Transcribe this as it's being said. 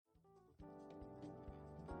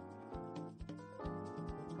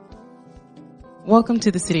Welcome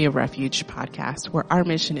to the City of Refuge podcast, where our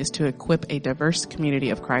mission is to equip a diverse community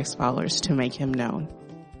of Christ followers to make him known.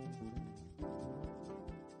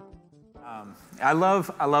 I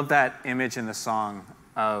love that image in the song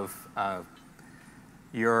of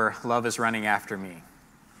your love is running after me.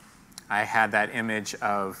 I had that image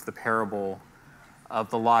of the parable of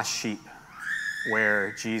the lost sheep,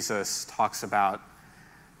 where Jesus talks about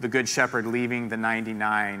the good shepherd leaving the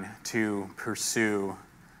 99 to pursue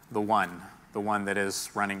the one that is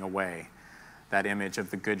running away. That image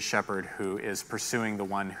of the good shepherd who is pursuing the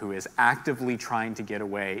one who is actively trying to get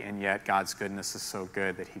away, and yet God's goodness is so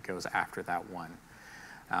good that he goes after that one.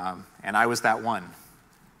 And I was that one.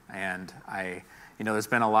 And there's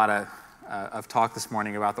been a lot of talk this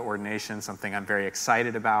morning about the ordination, something I'm very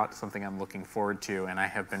excited about, something I'm looking forward to, and I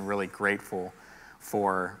have been really grateful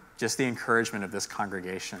for just the encouragement of this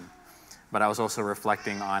congregation. But I was also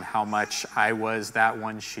reflecting on how much I was that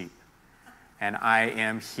one sheep. And I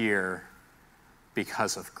am here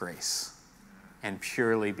because of grace and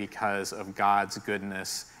purely because of God's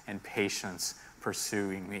goodness and patience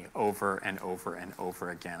pursuing me over and over and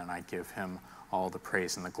over again. And I give him all the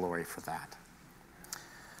praise and the glory for that.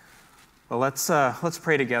 Well, let's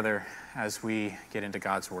pray together as we get into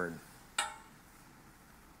God's word.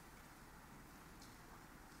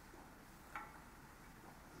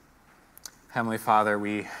 Heavenly Father,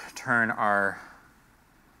 we turn our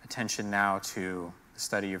attention now to the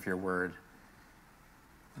study of your word.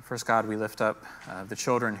 And first, God, we lift up the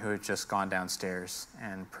children who have just gone downstairs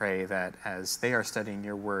and pray that as they are studying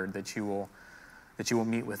your word, that you will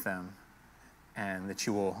meet with them and that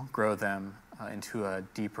you will grow them into a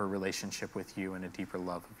deeper relationship with you and a deeper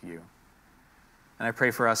love of you. And I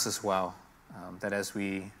pray for us as well, that as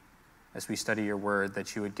we study your word,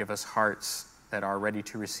 that you would give us hearts that are ready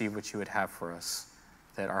to receive what you would have for us,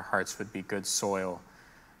 that our hearts would be good soil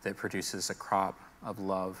that produces a crop of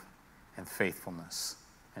love and faithfulness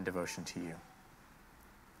and devotion to you.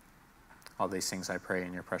 All these things I pray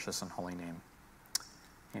in your precious and holy name.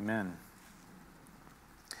 Amen.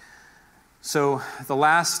 So the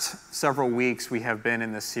last several weeks we have been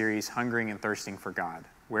in this series, Hungering and Thirsting for God,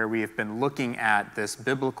 where we have been looking at this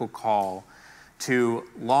biblical call to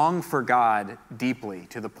long for God deeply,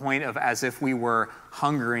 to the point of as if we were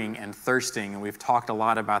hungering and thirsting. And we've talked a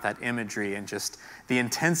lot about that imagery and just the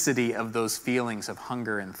intensity of those feelings of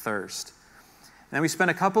hunger and thirst. And then we spent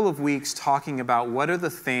a couple of weeks talking about what are the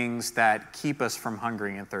things that keep us from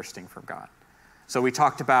hungering and thirsting for God. So we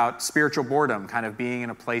talked about spiritual boredom, kind of being in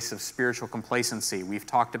a place of spiritual complacency. We've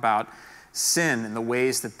talked about sin and the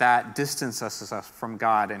ways that distances us from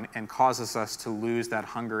God and causes us to lose that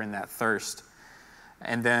hunger and that thirst.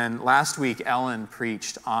 And then last week, Ellen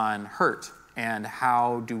preached on hurt and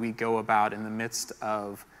how do we go about in the midst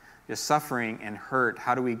of just suffering and hurt,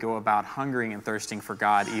 how do we go about hungering and thirsting for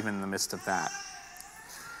God even in the midst of that?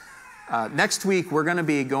 Next week, we're going to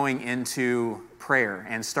be going into prayer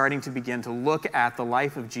and starting to begin to look at the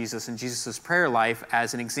life of Jesus and Jesus' prayer life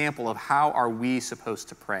as an example of how are we supposed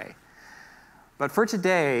to pray. But for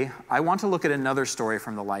today, I want to look at another story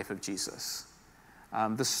from the life of Jesus.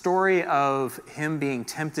 The story of him being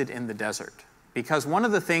tempted in the desert. Because one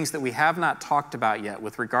of the things that we have not talked about yet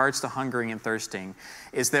with regards to hungering and thirsting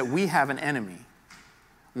is that we have an enemy.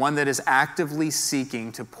 One that is actively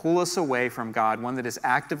seeking to pull us away from God. One that is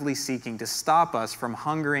actively seeking to stop us from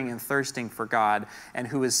hungering and thirsting for God, and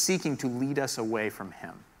who is seeking to lead us away from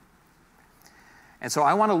him. And so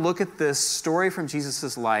I want to look at this story from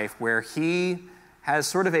Jesus' life where he has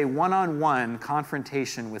sort of a one-on-one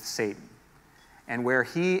confrontation with Satan, and where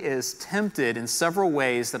he is tempted in several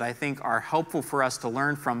ways that I think are helpful for us to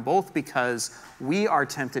learn from, both because we are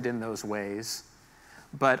tempted in those ways,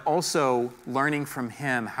 but also learning from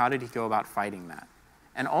him, how did he go about fighting that?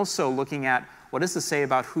 And also looking at what does this say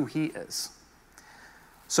about who he is?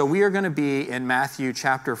 So we are going to be in Matthew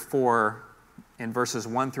chapter 4 in verses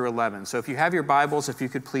 1 through 11. So if you have your Bibles, if you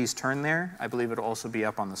could please turn there. I believe it'll also be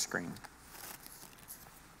up on the screen.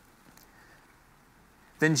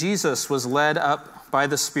 Then Jesus was led up by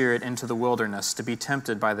the Spirit into the wilderness to be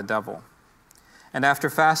tempted by the devil. And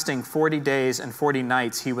after fasting 40 days and 40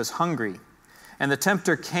 nights, he was hungry. And the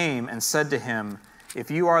tempter came and said to him,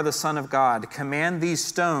 "If you are the Son of God, command these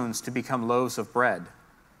stones to become loaves of bread."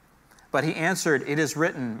 But he answered, "It is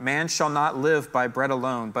written, man shall not live by bread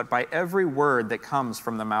alone, but by every word that comes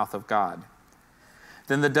from the mouth of God."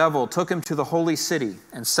 Then the devil took him to the holy city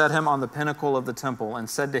and set him on the pinnacle of the temple and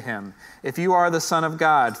said to him, "If you are the Son of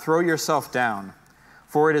God, throw yourself down.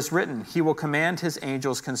 For it is written, he will command his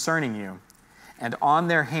angels concerning you, and on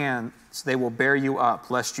their hands they will bear you up,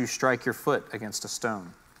 lest you strike your foot against a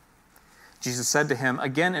stone." Jesus said to him,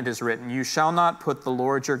 "Again it is written, 'You shall not put the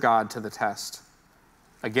Lord your God to the test.'"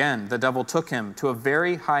 Again, the devil took him to a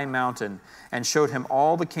very high mountain and showed him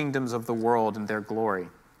all the kingdoms of the world and their glory.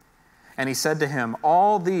 And he said to him,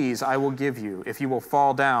 "All these I will give you if you will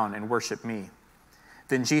fall down and worship me."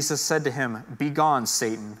 Then Jesus said to him, "Begone,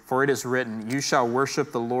 Satan, for it is written, 'You shall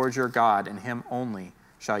worship the Lord your God, and him only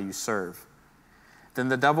shall you serve.'" Then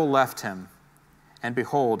the devil left him, and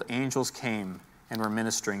behold, angels came and were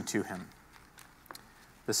ministering to him.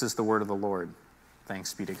 This is the word of the Lord.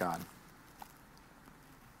 Thanks be to God.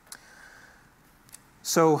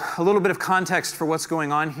 So a little bit of context for what's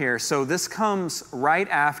going on here. So this comes right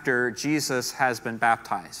after Jesus has been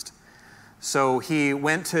baptized. So he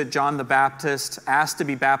went to John the Baptist, asked to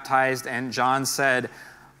be baptized, and John said,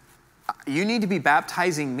 "You need to be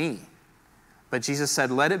baptizing me." But Jesus said,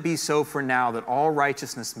 "Let it be so for now, that all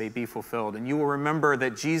righteousness may be fulfilled." And you will remember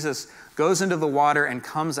that Jesus goes into the water and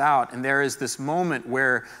comes out, and there is this moment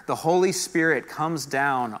where the Holy Spirit comes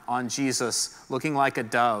down on Jesus looking like a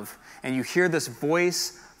dove. And you hear this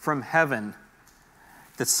voice from heaven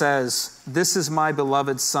that says, "This is my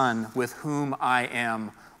beloved Son, with whom I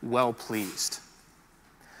am well pleased."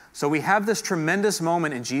 So we have this tremendous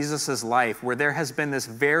moment in Jesus' life where there has been this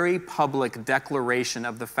very public declaration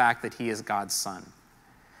of the fact that he is God's Son.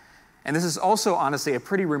 And this is also, honestly, a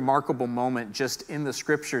pretty remarkable moment just in the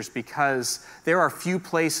Scriptures, because there are few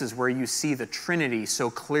places where you see the Trinity so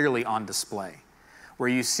clearly on display, where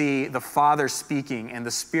you see the Father speaking and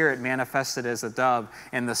the Spirit manifested as a dove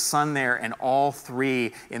and the Son there, and all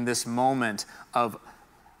three in this moment of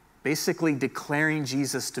basically declaring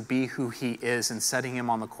Jesus to be who he is and setting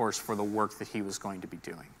him on the course for the work that he was going to be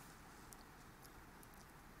doing.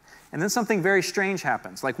 And then something very strange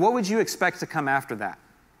happens. Like, what would you expect to come after that?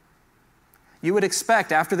 You would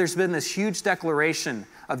expect, after there's been this huge declaration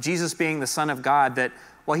of Jesus being the Son of God, that,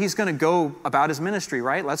 well, he's going to go about his ministry,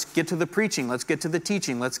 right? Let's get to the preaching. Let's get to the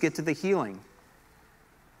teaching. Let's get to the healing.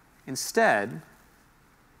 Instead,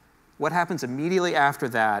 what happens immediately after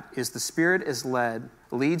that is the Spirit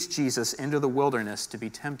leads Jesus into the wilderness to be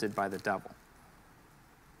tempted by the devil.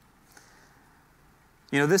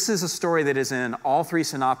 You know, this is a story that is in all three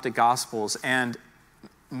synoptic gospels, and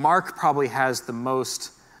Mark probably has the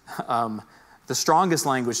most, the strongest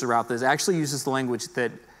language throughout this. It actually uses the language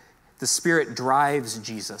that the Spirit drives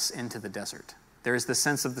Jesus into the desert. There is the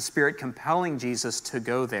sense of the Spirit compelling Jesus to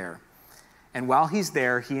go there. And while he's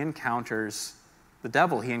there, he encounters the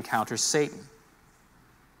devil. He encounters Satan.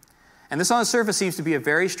 And this on the surface seems to be a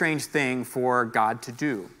very strange thing for God to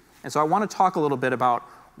do. And so I want to talk a little bit about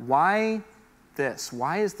why this?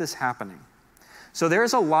 Why is this happening? So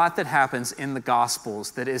there's a lot that happens in the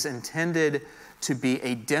Gospels that is intended to be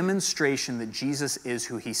a demonstration that Jesus is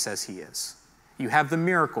who he says he is. You have the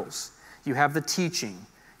miracles. You have the teaching.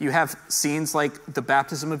 You have scenes like the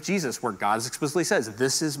baptism of Jesus, where God explicitly says,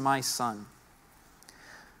 "This is my Son."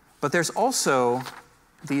 But there's also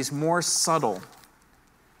these more subtle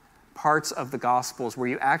parts of the Gospels where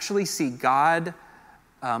you actually see God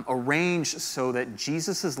arranged so that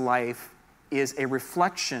Jesus' life is a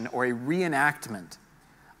reflection or a reenactment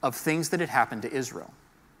of things that had happened to Israel.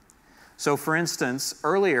 So, for instance,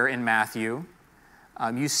 earlier in Matthew,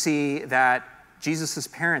 you see that Jesus'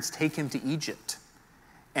 parents take him to Egypt.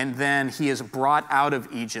 And then he is brought out of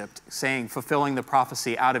Egypt, saying, fulfilling the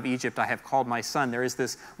prophecy, "Out of Egypt I have called my son." There is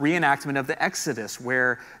this reenactment of the Exodus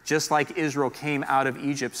where just like Israel came out of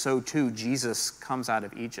Egypt, so too Jesus comes out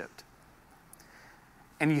of Egypt.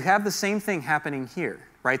 And you have the same thing happening here,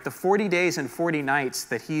 right? The 40 days and 40 nights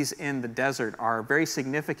that he's in the desert are very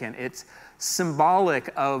significant. It's symbolic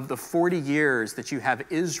of the 40 years that you have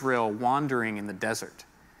Israel wandering in the desert.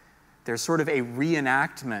 There's sort of a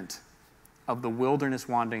reenactment of the wilderness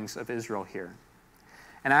wanderings of Israel here.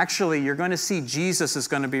 And actually, you're going to see Jesus is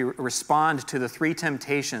going to respond to the three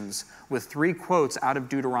temptations with three quotes out of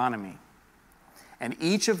Deuteronomy. And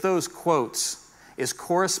each of those quotes is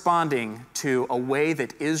corresponding to a way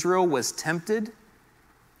that Israel was tempted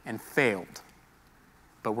and failed.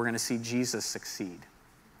 But we're going to see Jesus succeed.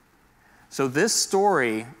 So this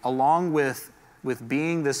story, along with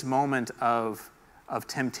being this moment of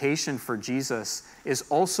temptation for Jesus, is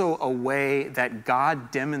also a way that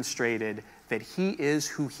God demonstrated that he is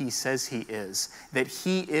who he says he is, that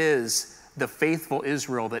he is the faithful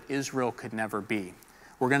Israel that Israel could never be.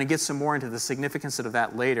 We're going to get some more into the significance of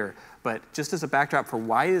that later, but just as a backdrop for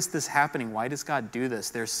why is this happening, why does God do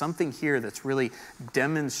this, there's something here that's really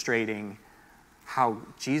demonstrating how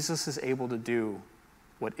Jesus is able to do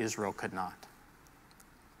what Israel could not.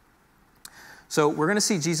 So we're going to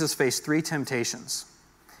see Jesus face three temptations.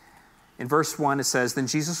 In verse 1, it says, "Then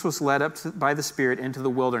Jesus was led up by the Spirit into the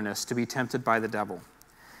wilderness to be tempted by the devil.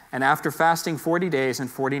 And after fasting 40 days and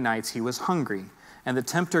 40 nights, he was hungry. And the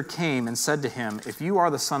tempter came and said to him, 'If you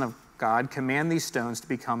are the Son of God, command these stones to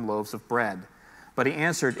become loaves of bread.' But he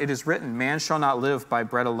answered, 'It is written, man shall not live by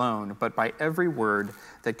bread alone, but by every word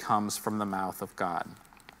that comes from the mouth of God.'"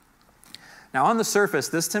 Now, on the surface,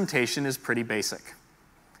 this temptation is pretty basic.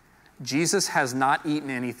 Jesus has not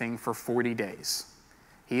eaten anything for 40 days.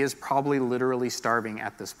 He is probably literally starving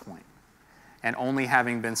at this point and only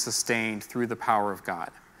having been sustained through the power of God.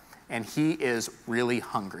 And he is really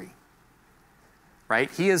hungry, right?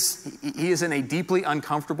 He is in a deeply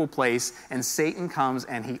uncomfortable place, and Satan comes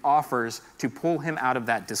and he offers to pull him out of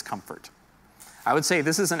that discomfort. I would say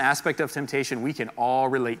this is an aspect of temptation we can all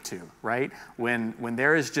relate to, right? When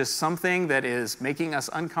there is just something that is making us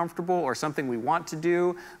uncomfortable or something we want to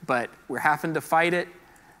do, but we're having to fight it.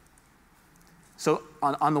 So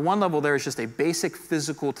on the one level, there is just a basic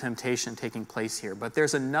physical temptation taking place here, but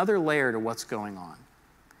there's another layer to what's going on,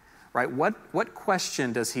 right? What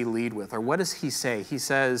question does he lead with, or what does he say? He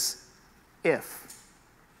says, if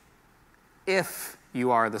you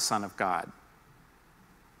are the Son of God.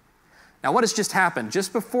 Now, what has just happened?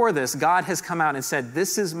 Just before this, God has come out and said,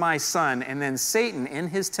 "This is my Son," and then Satan, in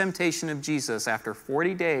his temptation of Jesus, after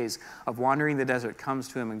 40 days of wandering the desert, comes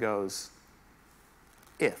to him and goes,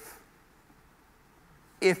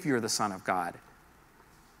 if you're the Son of God,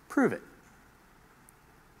 prove it.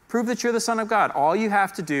 Prove that you're the Son of God. All you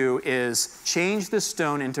have to do is change this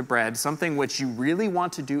stone into bread, something which you really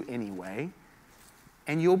want to do anyway,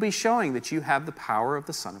 and you'll be showing that you have the power of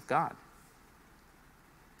the Son of God.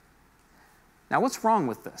 Now, what's wrong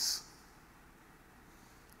with this?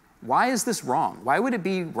 Why is this wrong? Why would it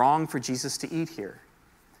be wrong for Jesus to eat here?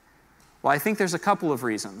 Well, I think there's a couple of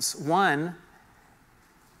reasons. One,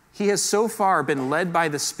 he has so far been led by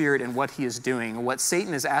the Spirit in what he is doing. And what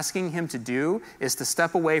Satan is asking him to do is to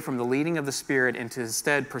step away from the leading of the Spirit and to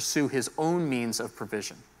instead pursue his own means of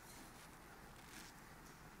provision.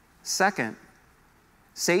 Second,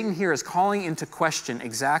 Satan here is calling into question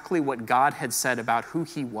exactly what God had said about who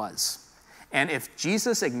he was. And if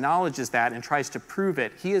Jesus acknowledges that and tries to prove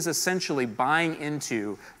it, he is essentially buying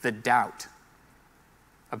into the doubt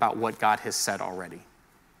about what God has said already.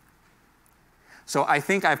 So I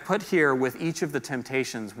think I've put here with each of the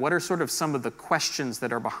temptations, what are sort of some of the questions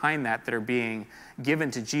that are behind that are being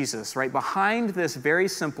given to Jesus, right? Behind this very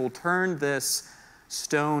simple, turn this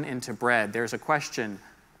stone into bread, there's a question,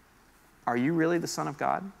 are you really the Son of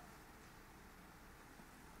God?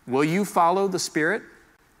 Will you follow the Spirit?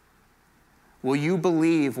 Will you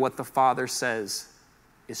believe what the Father says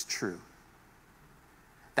is true?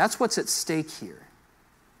 That's what's at stake here.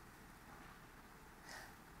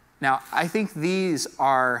 Now, I think these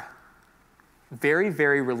are very,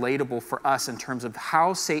 very relatable for us in terms of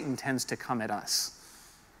how Satan tends to come at us.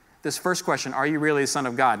 This first question, are you really the Son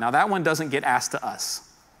of God? Now, that one doesn't get asked to us.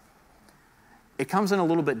 It comes in a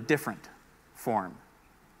little bit different form.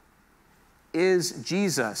 Is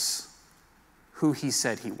Jesus who he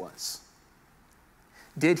said he was?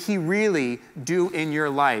 Did he really do in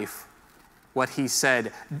your life what he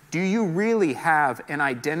said? Do you really have an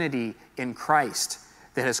identity in Christ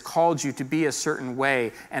that has called you to be a certain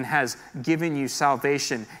way and has given you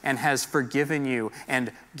salvation and has forgiven you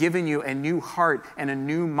and given you a new heart and a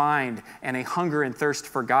new mind and a hunger and thirst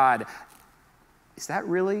for God? Is that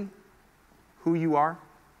really who you are?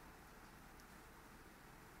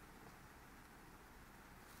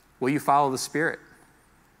 Will you follow the Spirit?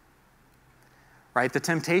 Right? The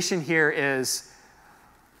temptation here is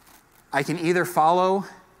I can either follow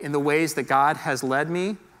in the ways that God has led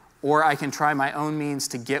me, or I can try my own means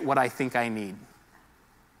to get what I think I need.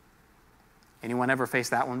 Anyone ever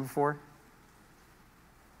faced that one before?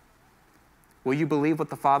 Will you believe what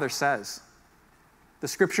the Father says? The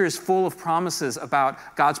Scripture is full of promises about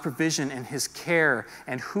God's provision and his care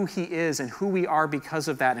and who he is and who we are because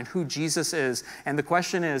of that and who Jesus is. And the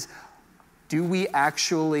question is, do we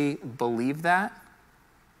actually believe that?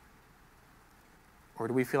 Or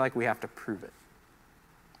do we feel like we have to prove it?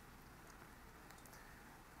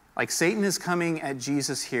 Like Satan is coming at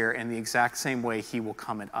Jesus here in the exact same way he will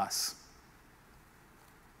come at us.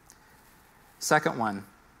 Second one,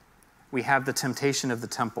 we have the temptation of the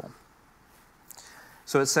temple.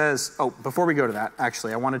 So it says, before we go to that,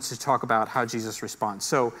 actually, I wanted to talk about how Jesus responds.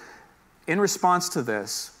 So in response to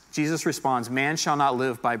this, Jesus responds, "Man shall not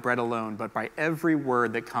live by bread alone, but by every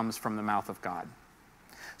word that comes from the mouth of God."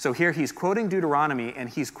 So here he's quoting Deuteronomy, and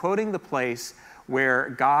he's quoting the place where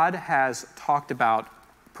God has talked about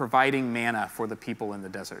providing manna for the people in the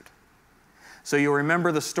desert. So you'll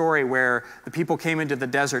remember the story where the people came into the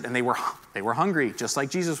desert and they were hungry, just like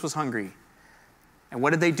Jesus was hungry. And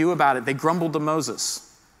what did they do about it? They grumbled to Moses.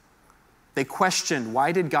 They questioned,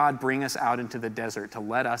 why did God bring us out into the desert to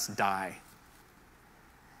let us die?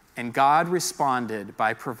 And God responded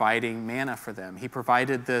by providing manna for them. He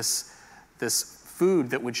provided this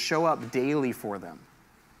food that would show up daily for them.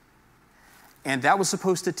 And that was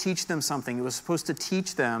supposed to teach them something. It was supposed to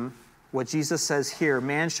teach them what Jesus says here,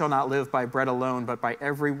 man shall not live by bread alone, but by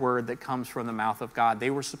every word that comes from the mouth of God. They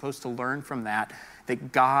were supposed to learn from that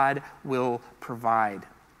God will provide.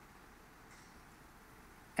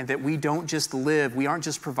 And that we don't just live, we aren't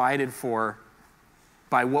just provided for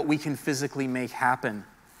by what we can physically make happen,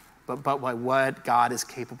 but by what God is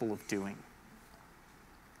capable of doing.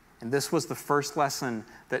 And this was the first lesson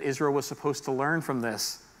that Israel was supposed to learn from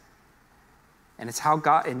this. And it's how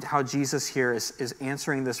God and how Jesus here is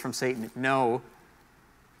answering this from Satan. No,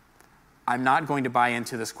 I'm not going to buy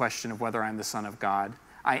into this question of whether I'm the Son of God.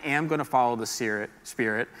 I am going to follow the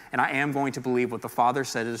Spirit, and I am going to believe what the Father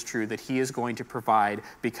said is true, that He is going to provide,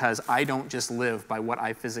 because I don't just live by what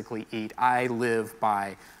I physically eat. I live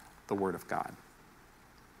by the Word of God.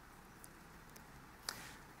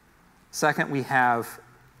 Second, we have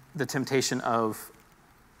the temptation of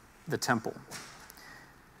the temple.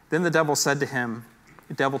 Then the devil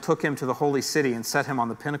took him to the holy city and set him on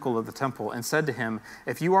the pinnacle of the temple and said to him,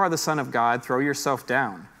 if you are the Son of God, throw yourself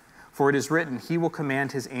down. For it is written, he will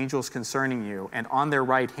command his angels concerning you, and on their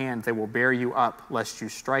right hand they will bear you up, lest you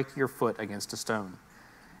strike your foot against a stone.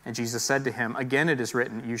 And Jesus said to him, again it is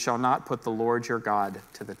written, you shall not put the Lord your God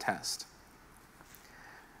to the test.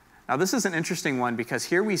 Now this is an interesting one, because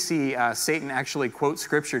here we see Satan actually quote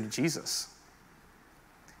scripture to Jesus.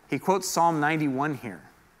 He quotes Psalm 91 here.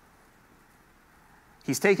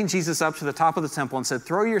 He's taken Jesus up to the top of the temple and said,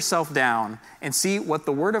 throw yourself down and see what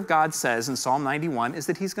the Word of God says in Psalm 91 is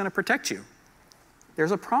that He's going to protect you.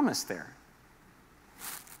 There's a promise there.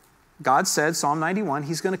 God said, Psalm 91,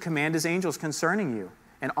 He's going to command His angels concerning you.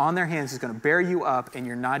 And on their hands He's going to bear you up, and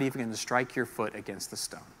you're not even going to strike your foot against the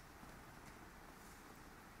stone.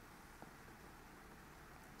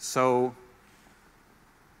 So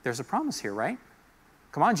there's a promise here, right?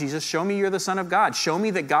 Come on, Jesus, show me you're the Son of God. Show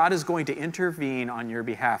me that God is going to intervene on your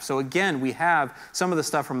behalf. So again, we have some of the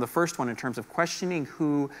stuff from the first one in terms of questioning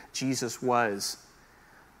who Jesus was.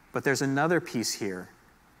 But there's another piece here,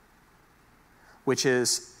 which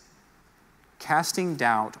is casting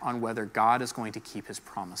doubt on whether God is going to keep His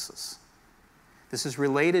promises. This is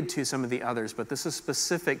related to some of the others, but this is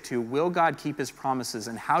specific to, will God keep His promises,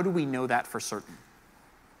 and how do we know that for certain?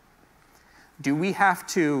 Do we have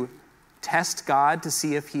to test God to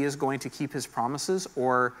see if He is going to keep His promises,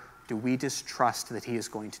 or do we just trust that He is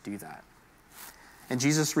going to do that? And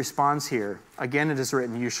Jesus responds here, again it is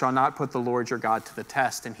written, you shall not put the Lord your God to the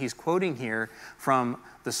test. And He's quoting here from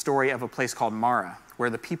the story of a place called Marah,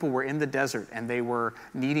 where the people were in the desert and they were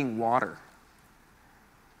needing water.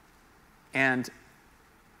 And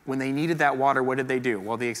when they needed that water, what did they do?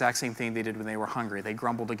 Well, the exact same thing they did when they were hungry. They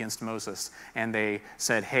grumbled against Moses, and they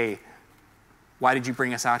said, hey, why did you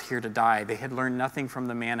bring us out here to die? They had learned nothing from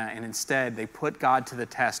the manna, and instead they put God to the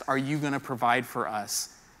test. Are you going to provide for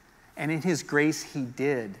us? And in His grace, He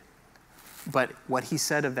did. But what He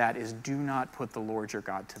said of that is, do not put the Lord your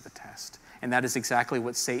God to the test. And that is exactly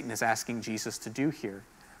what Satan is asking Jesus to do here.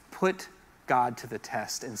 Put God to the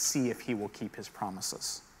test and see if He will keep His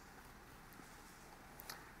promises.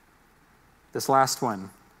 This last one,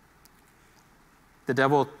 the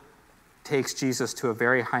devil takes Jesus to a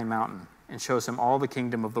very high mountain and shows Him all the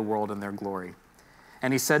kingdom of the world and their glory.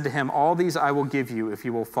 And He said to him, all these I will give you if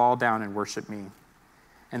you will fall down and worship me.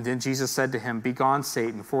 And then Jesus said to him, begone,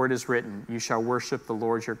 Satan, for it is written, you shall worship the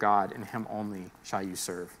Lord your God, and Him only shall you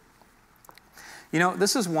serve. You know,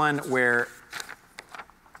 this is one where,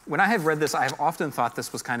 when I have read this, I have often thought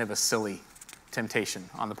this was kind of a silly temptation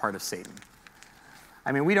on the part of Satan.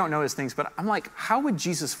 I mean, we don't know His things, but I'm like, how would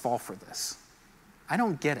Jesus fall for this? I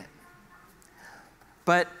don't get it.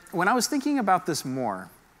 But when I was thinking about this more,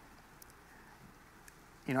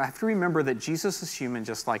 you know, I have to remember that Jesus is human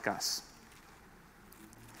just like us.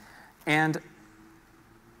 And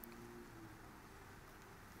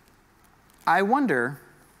I wonder,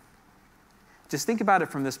 just think about it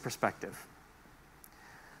from this perspective.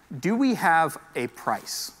 Do we have a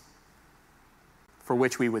price for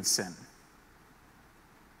which we would sin?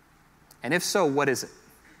 And if so, what is it?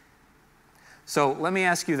 So let me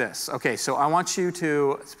ask you this. Okay, so I want you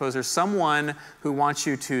to, suppose there's someone who wants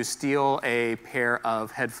you to steal a pair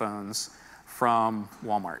of headphones from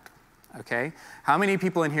Walmart. Okay? How many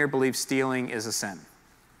people in here believe stealing is a sin?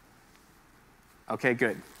 Okay,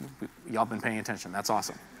 good. Y'all been paying attention. That's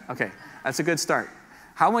awesome. Okay, that's a good start.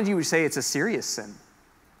 How would you say it's a serious sin?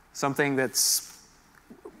 Something that's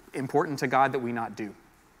important to God that we not do?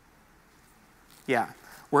 Yeah,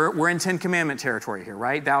 we're in 10 Commandment territory here,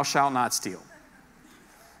 right? Thou shalt not steal.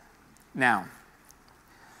 Now,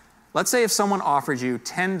 let's say if someone offered you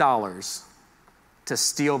 $10 to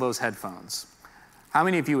steal those headphones. How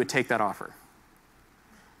many of you would take that offer?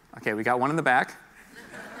 Okay, we got one in the back.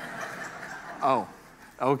 Oh,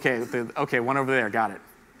 okay, okay, one over there, got it.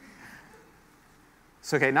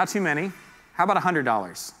 So, okay, not too many. How about $100?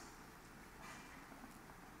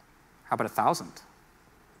 How about 1,000?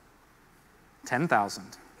 10,000?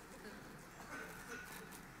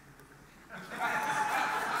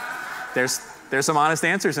 There's some honest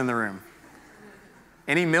answers in the room.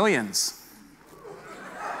 Any millions?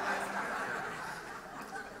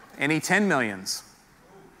 Any 10 millions?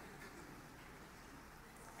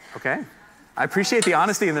 Okay. I appreciate the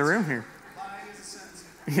honesty in the room here.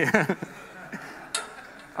 Yeah.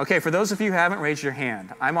 Okay, for those of you who haven't raised your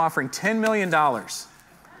hand, I'm offering $10 million.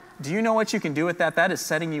 Do you know what you can do with that? That is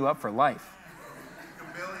setting you up for life. You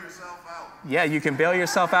can bail yourself out. Yeah, you can bail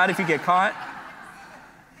yourself out if you get caught.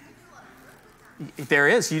 There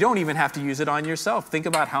is. You don't even have to use it on yourself. Think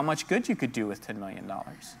about how much good you could do with $10 million.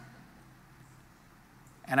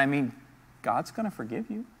 And I mean, God's going to forgive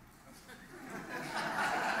you.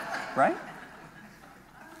 Right?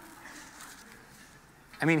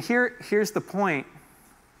 I mean, here's the point.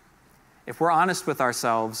 If we're honest with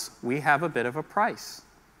ourselves, we have a bit of a price.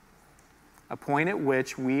 A point at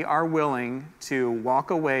which we are willing to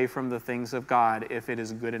walk away from the things of God if it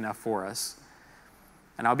is good enough for us.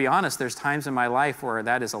 And I'll be honest, there's times in my life where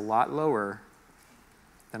that is a lot lower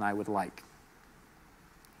than I would like.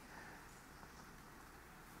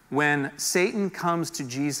 When Satan comes to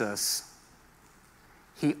Jesus,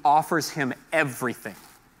 he offers him everything.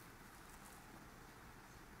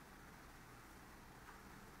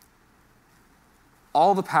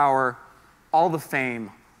 All the power, all the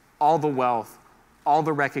fame, all the wealth, all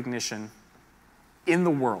the recognition in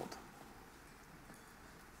the world.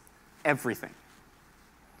 Everything.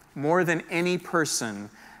 More than any person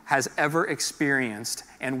has ever experienced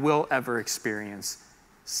and will ever experience,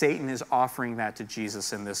 Satan is offering that to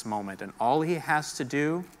Jesus in this moment. And all he has to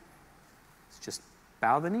do is just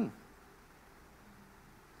bow the knee.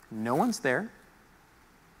 No one's there.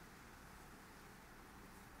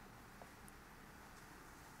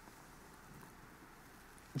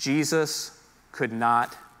 Jesus could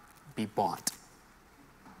not be bought.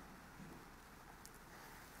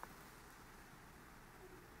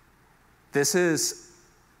 This is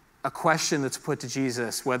a question that's put to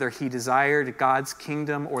Jesus, whether he desired God's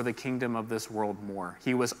kingdom or the kingdom of this world more.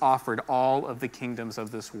 He was offered all of the kingdoms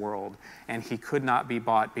of this world, and he could not be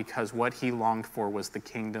bought because what he longed for was the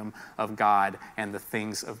kingdom of God and the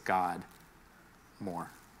things of God more.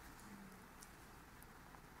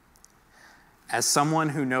 As someone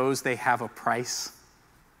who knows they have a price,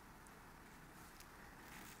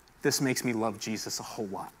 this makes me love Jesus a whole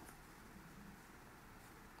lot.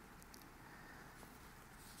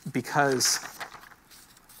 Because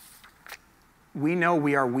we know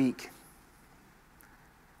we are weak.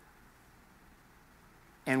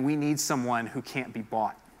 And we need someone who can't be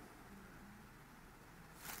bought.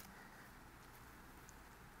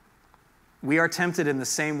 We are tempted in the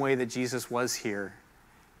same way that Jesus was here.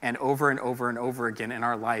 And over and over and over again in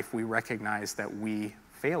our life, we recognize that we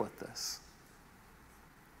fail at this.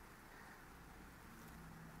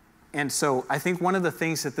 And so I think one of the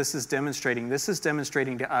things that this is demonstrating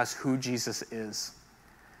to us who Jesus is.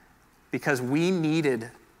 Because we needed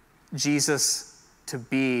Jesus to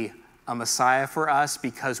be a Messiah for us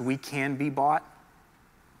because we can be bought.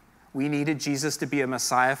 We needed Jesus to be a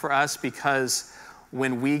Messiah for us because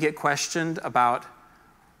when we get questioned about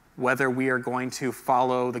whether we are going to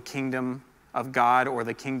follow the kingdom of God or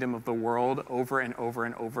the kingdom of the world, over and over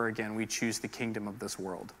and over again, we choose the kingdom of this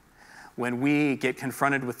world. When we get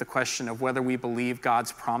confronted with the question of whether we believe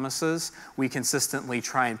God's promises, we consistently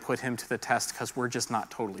try and put him to the test because we're just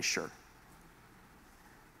not totally sure.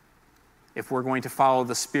 If we're going to follow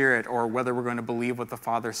the Spirit or whether we're going to believe what the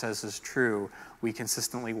Father says is true, we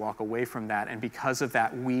consistently walk away from that. And because of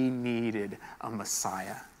that, we needed a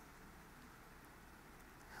Messiah.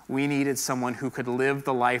 We needed someone who could live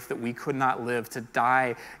the life that we could not live, to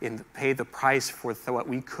die and pay the price for what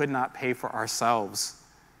we could not pay for ourselves.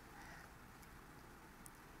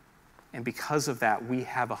 And because of that, we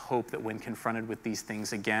have a hope that when confronted with these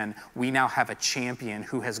things again, we now have a champion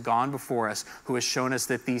who has gone before us, who has shown us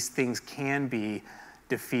that these things can be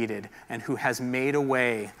defeated, and who has made a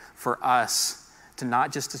way for us to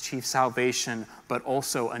not just achieve salvation, but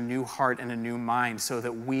also a new heart and a new mind so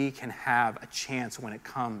that we can have a chance when it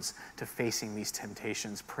comes to facing these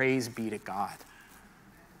temptations. Praise be to God.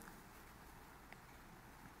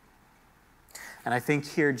 And I think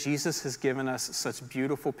here Jesus has given us such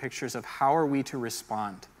beautiful pictures of how are we to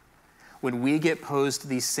respond. When we get posed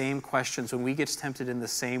these same questions, when we get tempted in the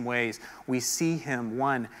same ways, we see him,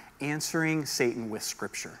 one, answering Satan with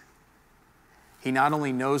Scripture. He not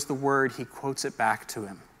only knows the word, he quotes it back to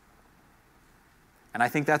him. And I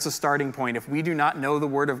think that's a starting point. If we do not know the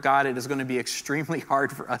word of God, it is going to be extremely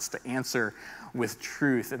hard for us to answer with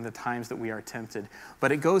truth in the times that we are tempted.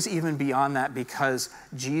 But it goes even beyond that because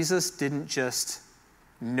Jesus didn't just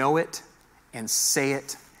know it and say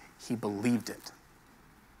it, he believed it.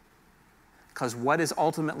 Because what is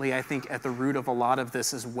ultimately, I think, at the root of a lot of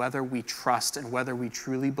this is whether we trust and whether we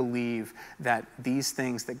truly believe that these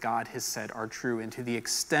things that God has said are true. And to the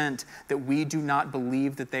extent that we do not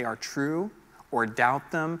believe that they are true or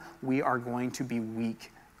doubt them, we are going to be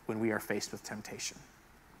weak when we are faced with temptation.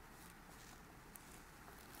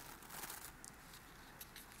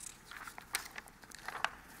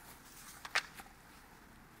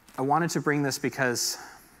 I wanted to bring this because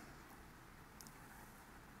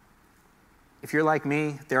if you're like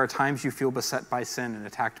me, there are times you feel beset by sin and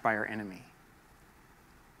attacked by our enemy.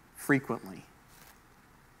 Frequently.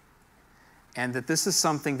 And that this is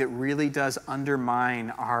something that really does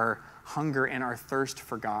undermine our hunger and our thirst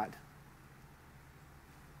for God.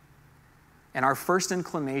 And our first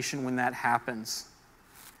inclination when that happens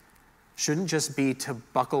shouldn't just be to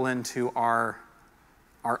buckle into our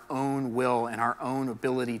own will and our own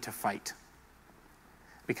ability to fight.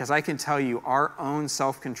 Because I can tell you, our own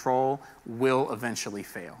self-control will eventually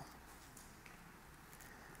fail.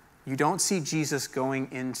 You don't see Jesus going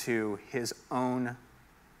into his own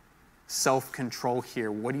self-control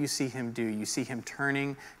here. What do you see him do? You see him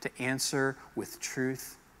turning to answer with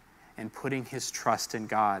truth and putting his trust in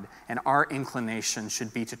God. And our inclination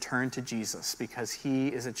should be to turn to Jesus because he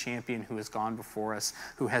is a champion who has gone before us,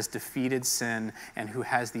 who has defeated sin, and who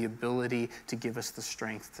has the ability to give us the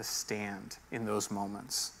strength to stand in those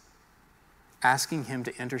moments. Asking him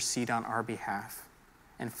to intercede on our behalf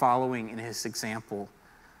and following in his example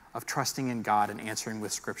of trusting in God and answering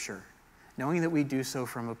with Scripture, knowing that we do so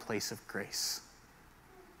from a place of grace.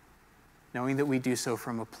 Knowing that we do so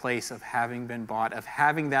from a place of having been bought, of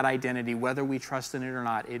having that identity, whether we trust in it or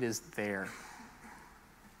not, it is there.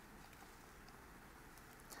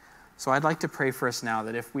 So I'd like to pray for us now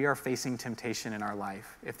that if we are facing temptation in our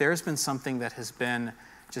life, if there's been something that has been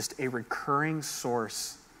just a recurring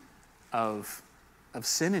source of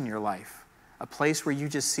sin in your life, a place where you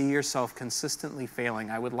just see yourself consistently failing,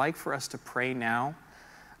 I would like for us to pray now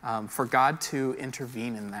for God to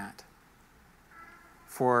intervene in that.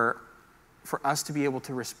 For us to be able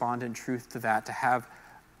to respond in truth to that, to have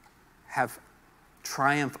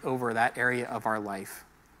triumph over that area of our life.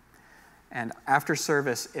 And after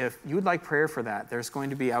service, if you would like prayer for that, there's going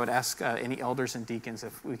to be, I would ask any elders and deacons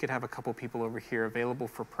if we could have a couple people over here available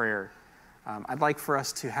for prayer. I'd like for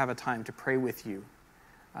us to have a time to pray with you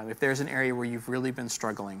if there's an area where you've really been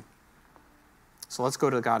struggling. So let's go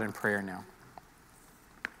to God in prayer now.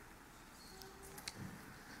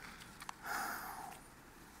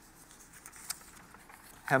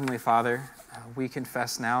 Heavenly Father, we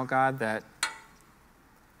confess now, God, that,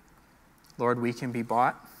 Lord, we can be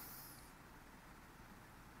bought.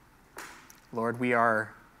 Lord, we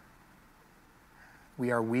are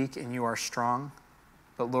weak and you are strong.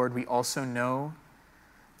 But Lord, we also know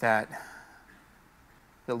that,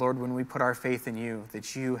 Lord, when we put our faith in you,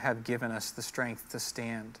 that you have given us the strength to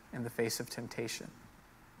stand in the face of temptation.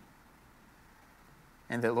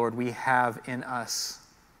 And that, Lord, we have in us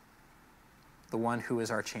the one who is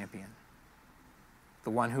our champion, the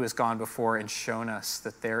one who has gone before and shown us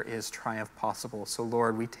that there is triumph possible. So,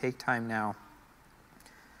 Lord, we take time now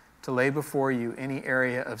to lay before you any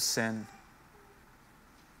area of sin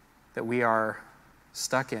that we are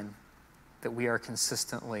stuck in, that we are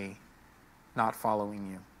consistently not following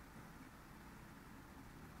you.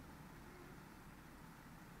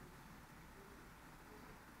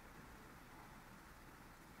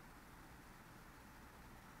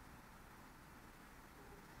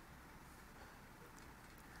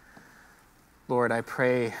 Lord, I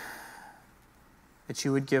pray that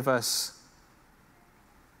you would give us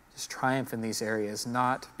just triumph in these areas,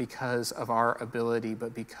 not because of our ability,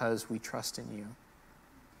 but because we trust in you.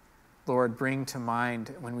 Lord, bring to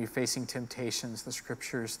mind when we're facing temptations the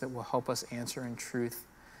scriptures that will help us answer in truth,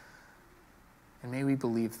 and may we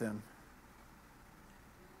believe them.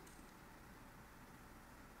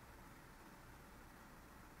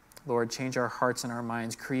 Lord, change our hearts and our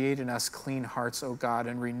minds. Create in us clean hearts, O God,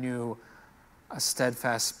 and renew a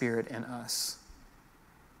steadfast spirit in us.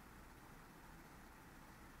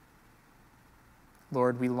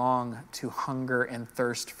 Lord, we long to hunger and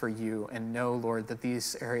thirst for you and know, Lord, that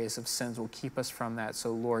these areas of sins will keep us from that.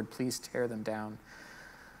 So, Lord, please tear them down.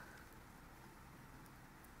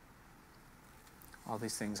 All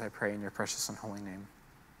these things I pray in your precious and holy name.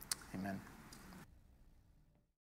 Amen.